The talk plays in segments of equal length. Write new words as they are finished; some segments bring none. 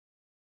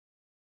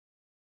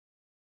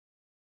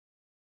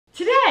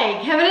Today,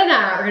 Kevin and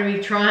I are going to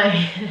be trying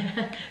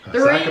a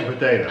sack of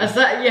potatoes.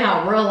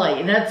 Yeah,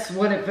 really. That's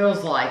what it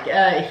feels like.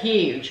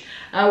 Huge.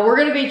 We're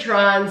going to be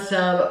trying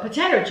some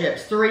potato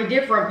chips. 3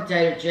 different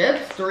potato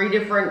chips. 3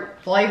 different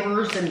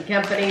flavors and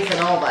companies and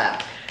all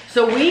that.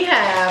 So we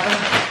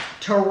have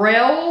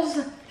Terrell's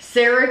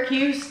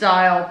Syracuse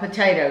style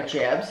potato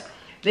chips.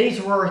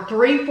 These were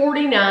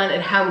 $3.49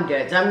 at Home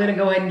Goods. I'm going to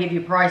go ahead and give you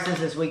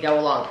prices as we go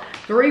along.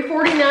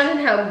 $3.49 at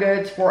Home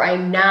Goods for a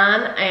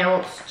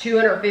 9-ounce,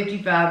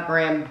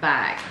 255-gram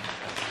bag.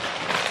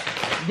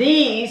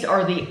 These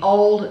are the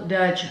Old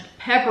Dutch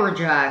Pepper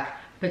Jack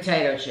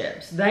potato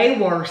chips. They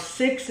were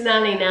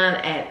 $6.99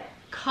 at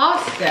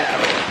Costco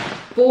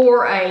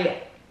for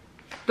a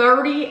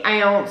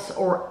 30-ounce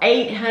or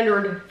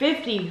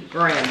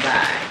 850-gram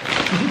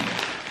bag.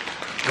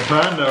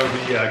 Mine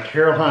are the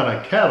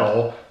Carolina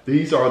Kettle.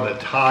 These are the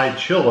Thai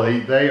chili.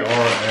 They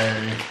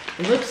are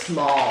It looks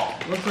small.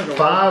 It looks like a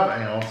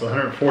 5-ounce,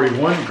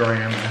 141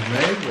 gram, and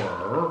they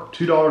were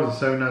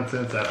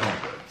 $2.79 at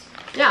Home Goods.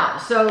 Yeah,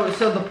 so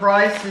the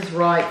price is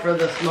right for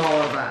the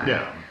smaller bag.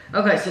 Yeah.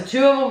 Okay, so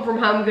 2 of them from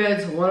Home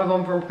Goods, 1 of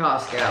them from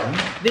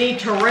Costco. The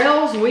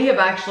Terrells, we have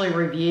actually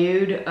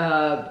reviewed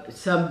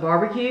some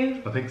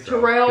barbecue I think so,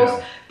 Terrells.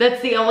 yeah.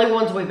 That's the only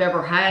ones we've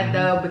ever had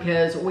though,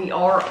 because we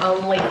are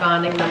only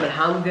finding them at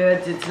Home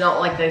Goods. It's not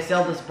like they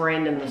sell this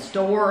brand in the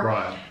store.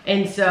 Right.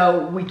 And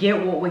so we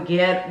get what we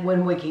get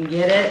when we can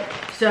get it.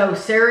 So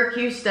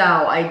Syracuse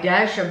style, a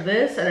dash of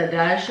this and a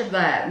dash of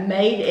that.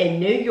 Made in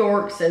New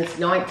York since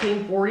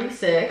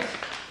 1946.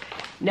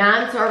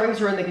 9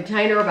 servings are in the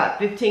container, about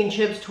 15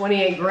 chips,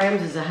 28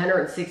 grams is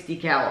 160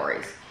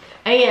 calories.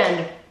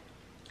 And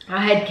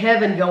I had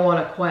Kevin go on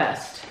a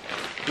quest.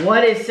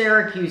 What is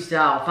Syracuse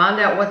style? Find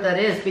out what that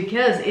is,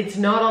 because it's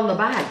not on the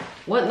bag.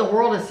 What in the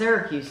world is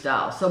Syracuse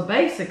style? So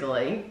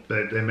basically,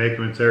 They make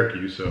them in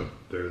Syracuse, so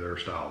they're their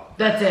style.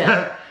 that's it.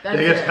 That's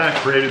They just kind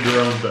of created their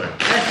own thing.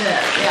 That's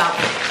it, yeah.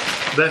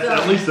 That's So-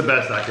 at least the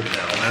best I can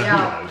tell. Now,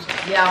 Yeah, who knows?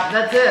 yeah,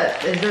 that's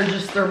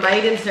it. They're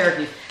made in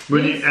Syracuse.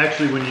 When These-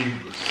 you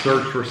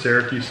search for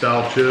Syracuse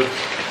style chips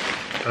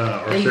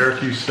or These-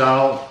 Syracuse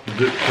style,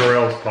 the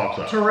Terrell's pops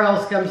up.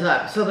 Terrell's comes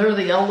up. So they're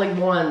the only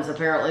ones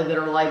apparently that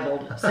are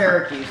labeled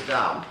Syracuse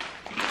style.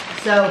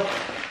 So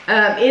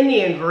in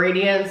the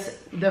ingredients,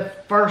 the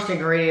first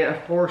ingredient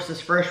of course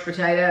is fresh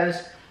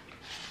potatoes.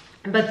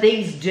 But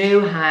these do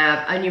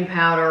have onion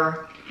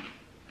powder,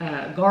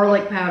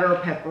 garlic powder,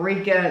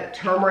 paprika,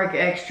 turmeric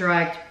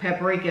extract,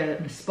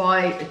 paprika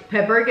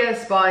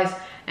spice,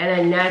 and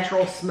a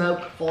natural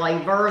smoke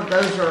flavor.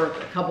 Those are a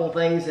couple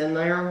things in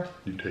there.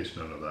 You taste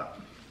none of that.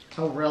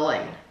 Oh, really?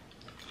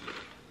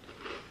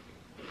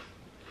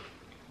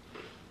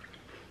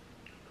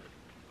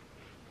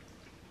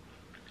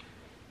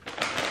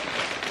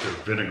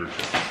 They're vinegar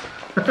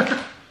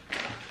chips.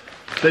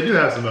 They do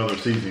have some other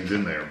seasonings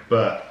in there,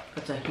 but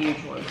That's a huge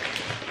one.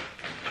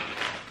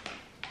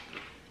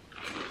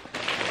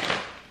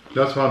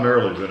 that's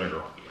primarily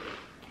vinegar.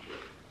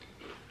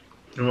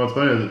 And what's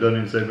funny is it doesn't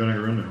even say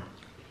vinegar in there.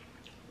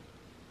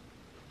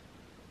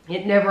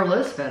 It never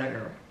lists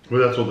vinegar.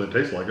 Well, that's what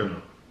they taste like, isn't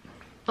it?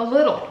 A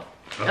little.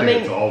 I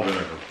think it's all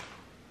vinegar.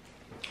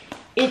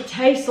 It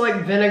tastes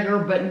like vinegar,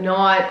 but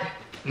not.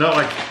 Not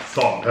like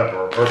salt and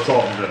pepper or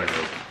salt and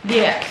vinegar.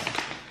 Yes.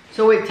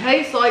 So it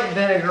tastes like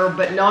vinegar,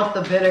 but not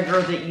the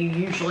vinegar that you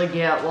usually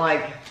get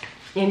like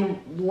in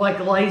like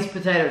Lay's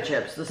potato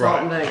chips, the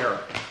salt and vinegar.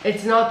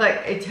 It's not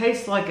that. It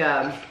tastes like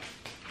a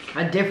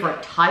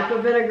different type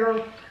of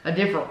vinegar, a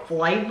different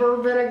flavor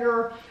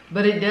vinegar,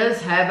 but it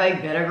does have a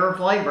vinegar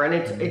flavor, and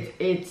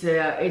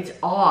it's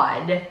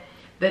odd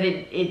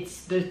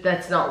that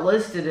that's not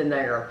listed in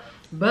there,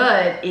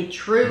 but it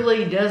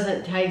truly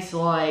doesn't taste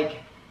like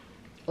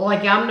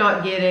I'm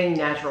not getting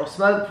natural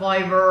smoke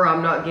flavor.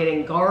 I'm not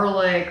getting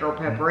garlic or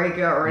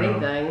paprika or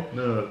anything.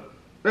 No.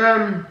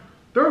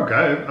 They're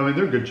okay. I mean,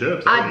 they're good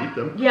chips. I eat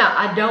them. Yeah,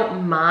 I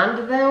don't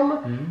mind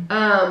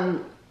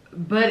them.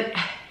 But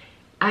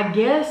I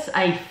guess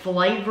a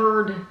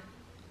flavored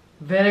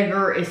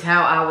vinegar is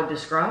how I would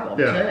describe them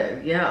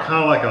too. Yeah.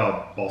 Kind of like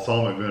a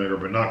balsamic vinegar,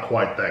 but not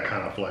quite that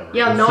kind of flavor.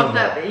 Yeah, It's not similar.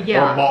 that.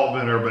 Yeah. Or malt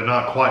vinegar, but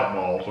not quite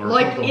malt, or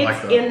Like something it's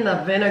like that. in the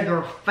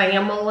vinegar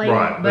family,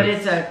 Right, but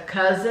it's a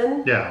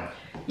cousin. Yeah.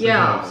 It's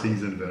Yeah. kind of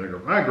seasoned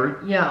vinegar. I agree.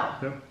 Yeah.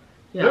 Yeah.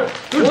 Yeah.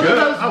 They're One good. of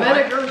those I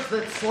like vinegars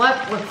that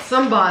slept with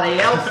somebody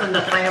else in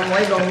the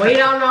family, but we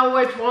don't know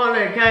which one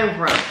it came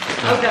from.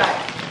 Okay.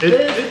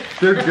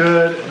 They're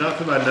good. Not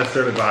something I'd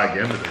necessarily buy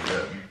again, but they're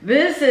good.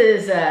 This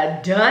is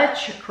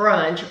Dutch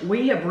Crunch.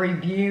 We have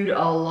reviewed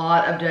a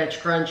lot of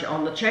Dutch Crunch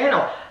on the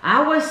channel.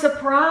 I was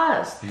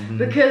surprised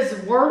because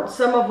weren't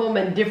some of them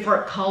in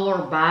different color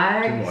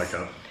bags? Something like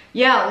that.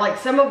 Yeah, like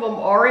some of them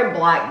are in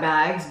black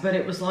bags, but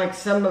it was like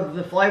some of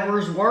the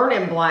flavors weren't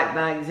in black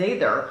bags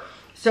either.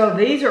 So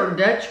these are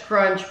Dutch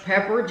Crunch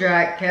Pepper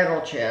Jack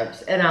Kettle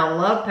Chips, and I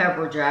love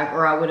Pepper Jack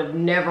or I would have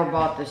never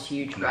bought this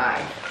huge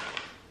bag.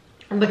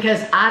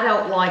 Because I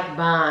don't like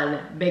buying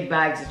big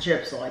bags of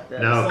chips like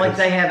this, No, like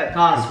they have at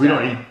Costco. Because we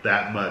don't eat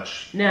that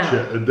much No.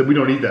 chip. We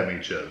don't eat that many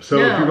chips. So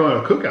if you're going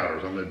to a cookout or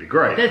something, it'd be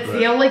great. That's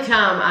the only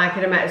time I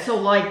can imagine. So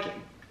like,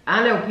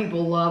 I know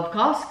people love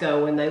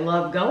Costco and they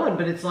love going,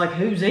 but it's like,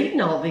 who's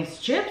eating all these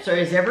chips? Or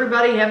is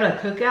everybody having a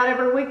cookout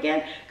every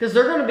weekend? Because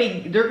they're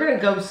gonna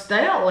go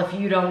stale if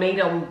you don't eat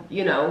them,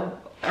 you know.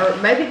 Or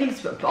maybe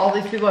all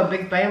these people have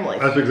big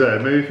families. That's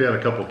exactly. Maybe if you had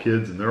a couple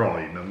kids and they're all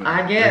eating them.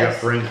 I guess. They got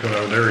friends coming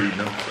over, they're eating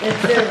them.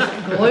 It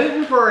says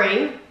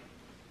gluten-free.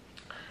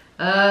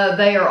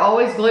 They are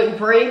always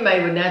gluten-free,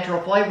 made with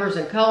natural flavors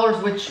and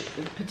colors, which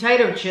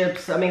potato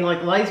chips, I mean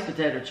like Lay's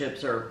potato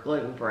chips are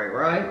gluten-free,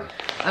 right?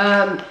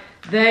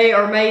 They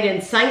are made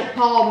in St.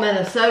 Paul,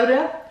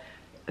 Minnesota.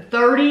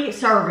 30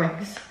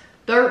 servings,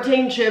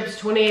 13 chips,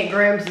 28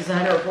 grams is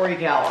 140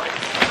 calories.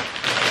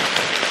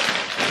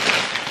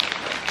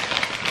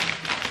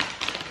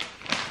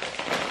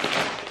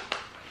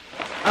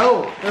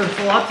 Oh, there's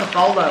lots of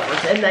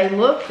foldovers, and they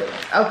look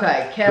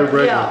okay.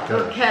 Kettle, yeah,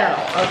 they're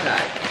Kettle.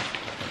 Okay,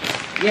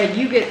 yeah,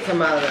 you get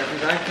some out of there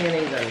because I can't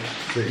even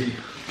see.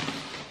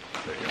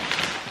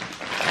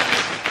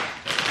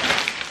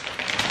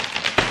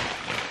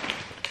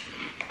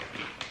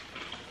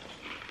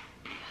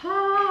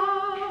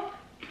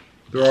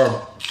 There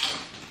are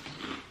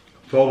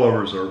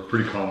foldovers are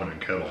pretty common in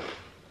Kettle.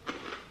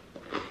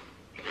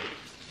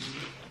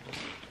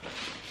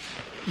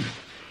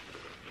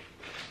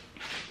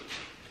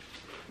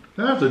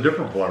 That's a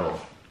different flavor.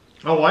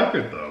 I like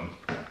it though.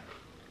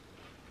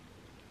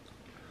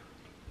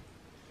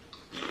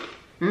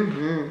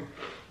 Mm-hmm.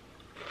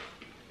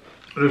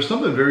 There's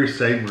something very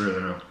savory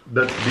in it.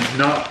 That's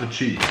not the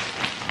cheese.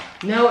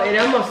 No, it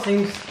almost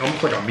seems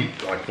almost like a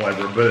meat-like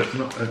flavor, but it's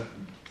not.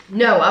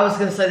 No, I was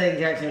gonna say the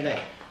exact same thing.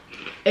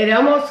 It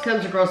almost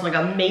comes across like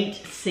a meat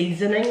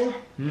seasoning.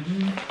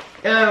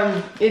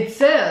 Mm-hmm. It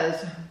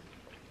says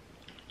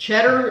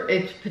cheddar.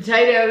 It's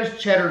potatoes,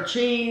 cheddar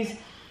cheese,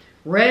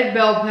 red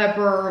bell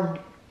pepper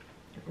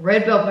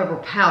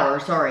powder,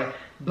 sorry,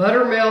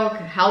 buttermilk,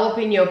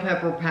 jalapeno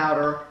pepper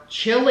powder,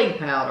 chili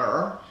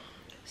powder,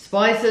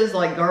 spices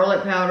like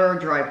garlic powder,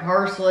 dry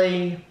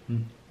parsley. I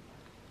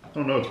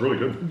don't know, it's really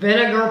good.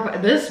 Vinegar,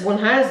 this one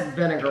has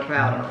vinegar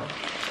powder.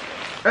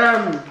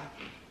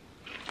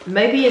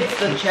 Maybe it's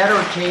the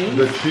cheddar cheese.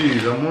 The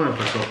cheese, I'm wondering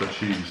if I got the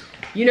cheese.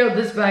 You know,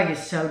 this bag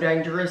is so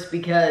dangerous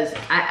because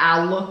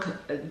I look,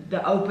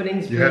 the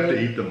opening's big. You have to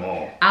eat them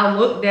all. I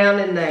look down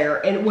in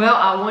there, and well,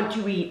 I want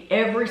to eat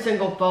every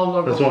single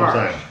fold-over. That's what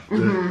I'm saying.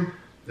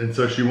 Mm-hmm. And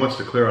so she wants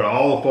to clear out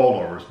all the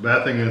foldovers.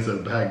 Bad thing is, a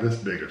bag this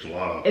big, there's a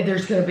lot of them.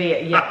 There's going to be,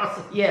 yes,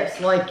 yes.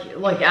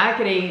 Like I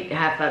could eat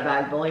half that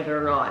bag, believe it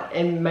or not,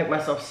 and make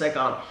myself sick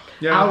on it.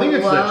 Yeah, I think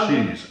it's that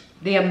cheese.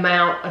 The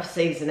amount of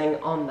seasoning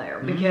on there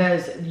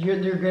because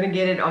you're going to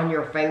get it on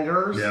your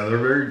fingers. Yeah, they're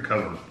very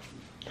covered.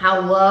 I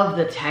love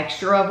the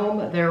texture of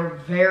them.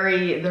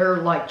 They're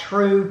like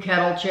true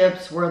Kettle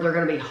chips where they're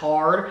going to be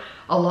hard.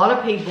 A lot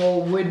of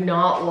people would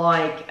not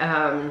like.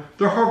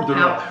 They're hard, but they're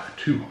not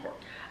too hard.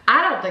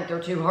 I don't think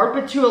they're too hard,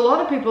 but to a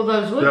lot of people,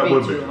 those would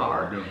be too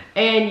hard. Yeah.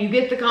 And you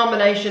get the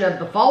combination of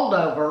the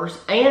foldovers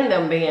and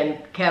them being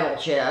Kettle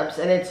chips,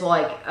 and it's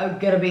like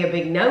going to be a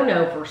big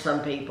no-no for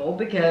some people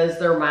because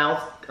their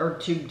mouths are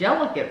too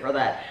delicate for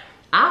that.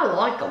 I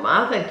like them.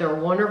 I think they're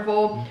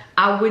wonderful.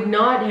 I would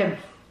not have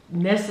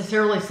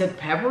necessarily said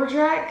pepper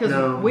jack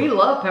because we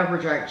love pepper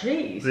jack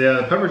cheese.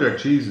 Yeah, pepper jack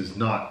cheese is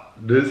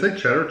not. Did it say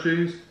cheddar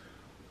cheese?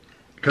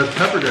 Because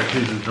pepper jack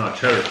cheese is not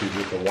cheddar cheese;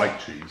 it's a white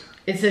cheese.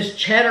 It says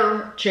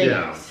cheddar cheese.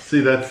 Yeah.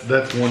 See, that's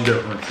one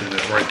difference in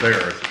it right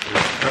there. It's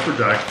pepper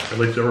jack. At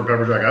least every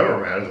pepper jack I've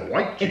ever had is a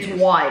white cheese.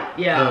 It's white.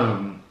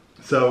 Yeah.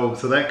 So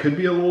that could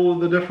be a little of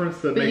the difference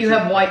that. But you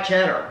have white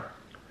cheddar.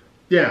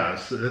 Yeah,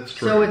 that's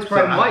true. So it's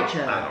probably white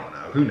cheddar. I don't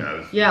know. Who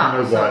knows? Yeah.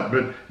 Who knows what?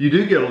 But you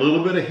do get a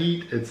little bit of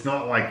heat. It's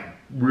not like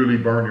really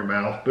burn your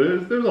mouth,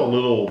 but there's a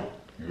little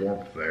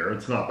warmth there.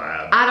 It's not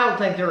bad. I don't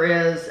think there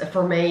is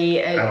for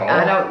me.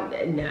 I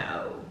don't.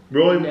 No.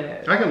 Really?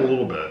 No. I get a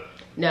little bit.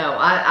 No,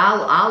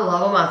 I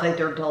love them. I think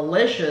they're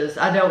delicious.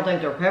 I don't think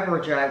they're pepper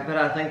jack, but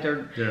I think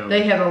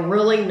they have a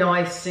really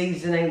nice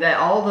seasoning. That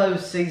all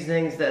those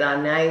seasonings that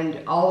I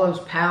named, all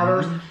those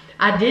powders.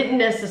 I didn't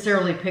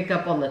necessarily pick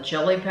up on the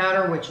chili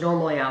powder, which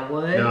normally I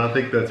would. No, I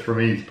think that's for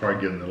me. It's probably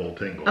getting a little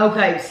tingle.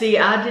 Okay, see,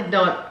 I did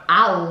not.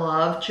 I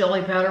love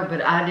chili powder,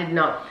 but I did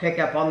not pick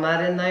up on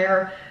that in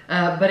there.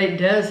 But it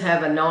does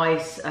have a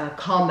nice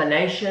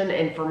combination,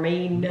 and for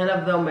me, none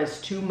of them is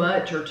too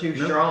much or too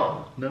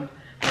strong. No.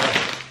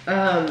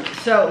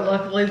 So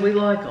luckily we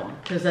like them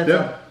because that's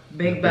a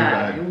big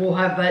bag. We'll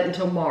have that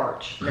until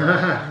March. No,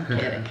 I'm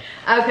kidding.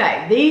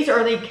 Okay, these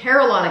are the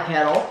Carolina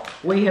Kettle.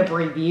 We have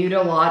reviewed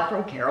a lot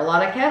from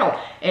Carolina Kettle,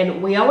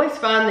 and we always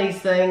find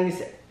these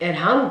things at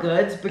Home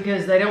Goods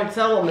because they don't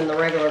sell them in the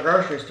regular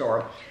grocery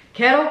store.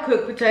 Kettle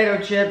cooked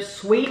potato chips,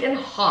 sweet and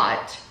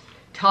hot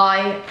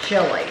Thai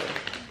chili.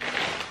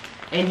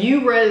 And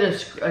you read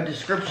a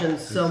description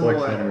somewhere.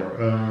 It's like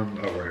somewhere.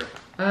 Over here.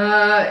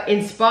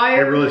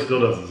 Inspired. It really still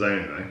doesn't say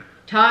anything.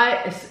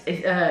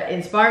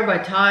 Inspired by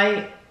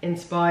Thai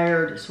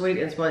inspired sweet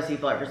and spicy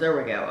flavors. There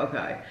we go.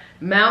 Okay.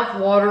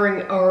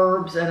 Mouth-watering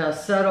herbs and a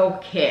subtle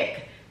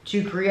kick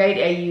to create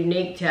a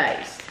unique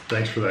taste.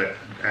 Thanks for that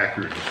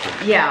accurate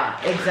description.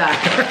 Yeah,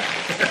 exactly.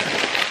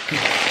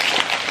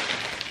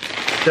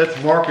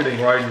 That's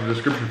marketing, writing a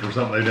description for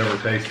something they never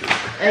tasted.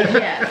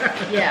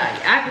 Yes,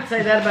 yeah. I could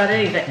say that about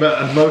anything.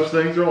 But most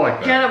things are like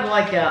that. Kind of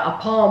like a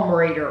palm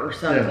reader or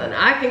something. Yeah.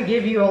 I can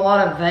give you a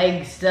lot of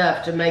vague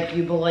stuff to make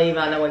you believe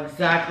I know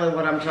exactly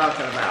what I'm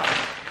talking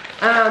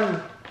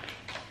about.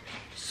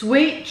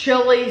 Sweet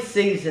chili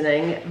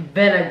seasoning,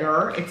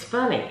 vinegar. It's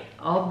funny.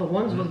 All the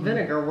ones with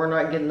vinegar, we're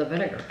not getting the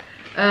vinegar.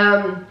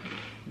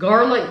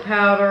 Garlic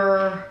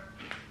powder,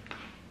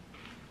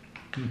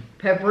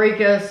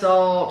 paprika,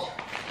 salt.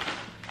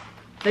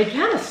 They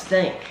kind of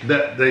stink.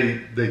 That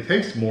they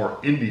taste more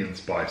Indian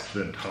spice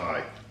than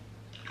Thai.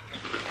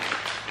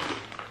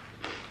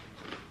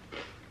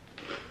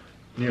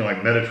 You know,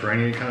 like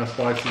Mediterranean kind of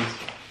spices.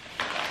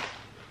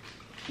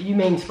 You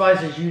mean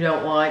spices you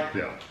don't like?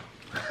 Yeah.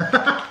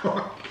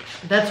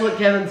 That's what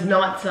Kevin's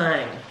not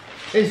saying.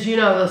 Is, you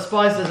know, the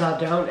spices I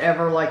don't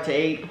ever like to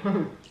eat.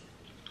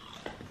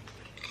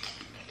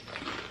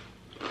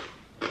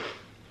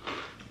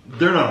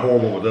 They're not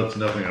horrible, but that's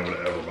nothing I would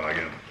ever buy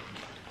again.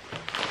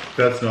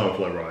 That's not a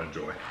flavor I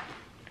enjoy.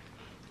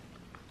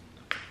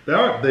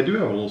 They do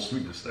have a little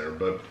sweetness there,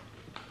 but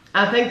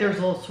I think there's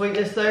a little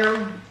sweetness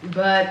there,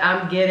 but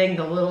I'm getting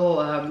the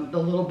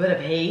little bit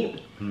of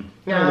heat.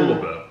 a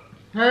little bit.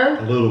 Huh?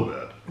 A little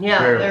bit.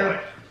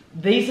 Yeah,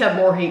 these have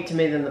more heat to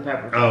me than the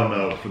pepper jack. Oh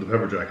no, for the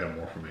pepper jack have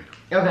more for me.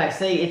 Okay,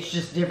 see, it's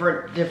just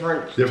different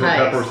tastes.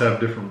 Peppers have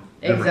different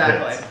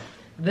exactly. hits.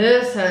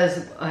 This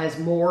has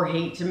more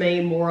heat to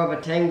me, more of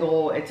a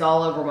tingle. It's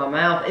all over my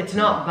mouth. It's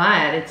not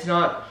bad. It's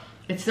not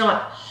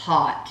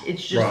hot.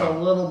 It's just a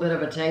little bit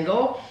of a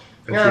tingle.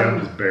 And see, I'm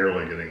just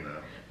barely getting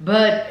that.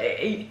 But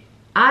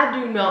I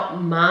do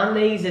not mind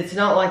these. It's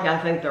not like I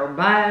think they're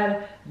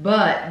bad,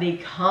 but the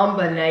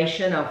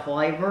combination of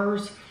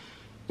flavors.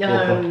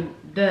 And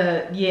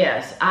they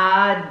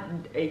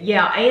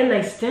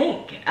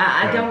stink.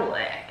 I don't.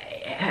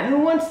 Who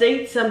wants to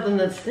eat something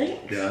that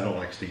stinks? Yeah, I don't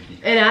like stinky.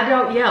 And I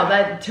don't. Yeah,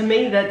 that to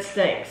me that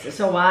stinks.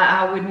 So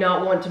I would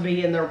not want to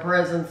be in their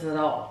presence at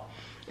all.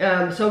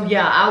 So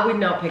yeah, I would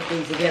not pick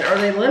these again. Are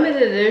they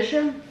limited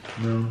edition?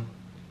 No.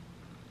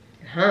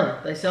 Huh?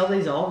 They sell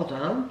these all the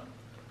time?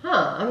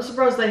 Huh? I'm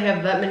surprised they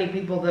have that many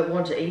people that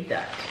want to eat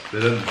that. It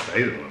doesn't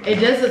say that. It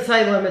doesn't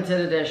say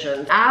limited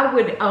edition. I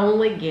would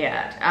only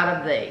get out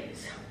of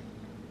these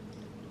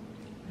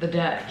the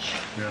Dutch.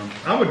 Yeah,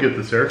 I would get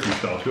the Syracuse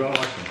style too. I like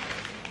them.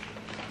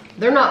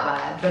 They're not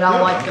bad, but I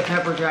like the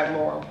pepper jack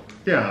more.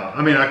 Yeah,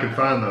 I mean, I could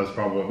find those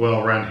probably,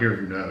 well, around here,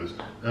 who knows.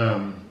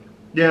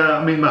 Yeah,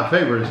 I mean, my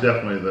favorite is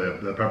definitely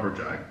the pepper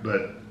jack,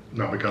 but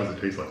not because it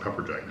tastes like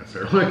pepper jack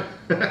necessarily.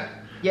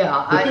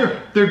 Yeah, but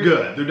they're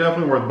good. They're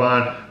definitely worth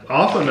buying. I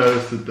also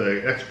noticed that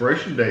the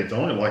expiration date's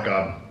only like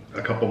a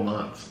couple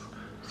months.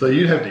 So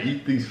you'd have to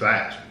eat these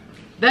fast.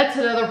 That's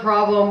another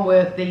problem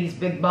with these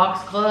big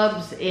box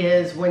clubs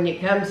is when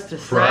it comes to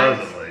snacks. Fries,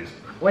 at least.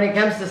 When it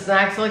comes to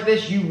snacks like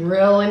this, you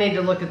really need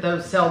to look at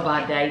those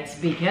sell-by dates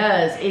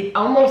because it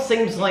almost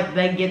seems like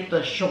they get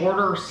the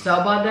shorter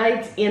sell-by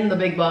dates in the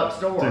big box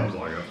store. Seems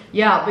like it.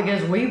 Yeah,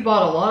 because we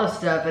bought a lot of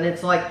stuff and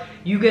it's like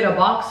you get a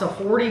box of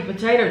 40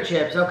 potato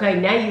chips. Okay,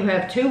 now you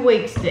have 2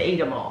 weeks to eat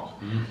them all.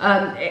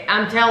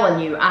 I'm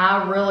telling you,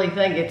 I really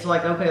think it's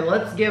like, okay,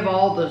 let's give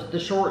all the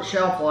short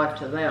shelf life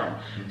to them.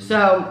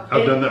 So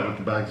I've done that with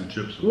the bags of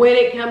chips. When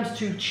it comes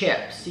to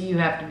chips, you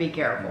have to be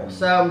careful.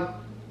 So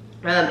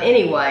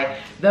anyway,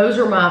 those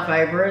are my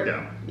favorite.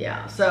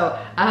 Yeah. So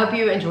I hope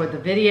you enjoyed the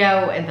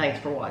video and thanks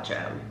for watching.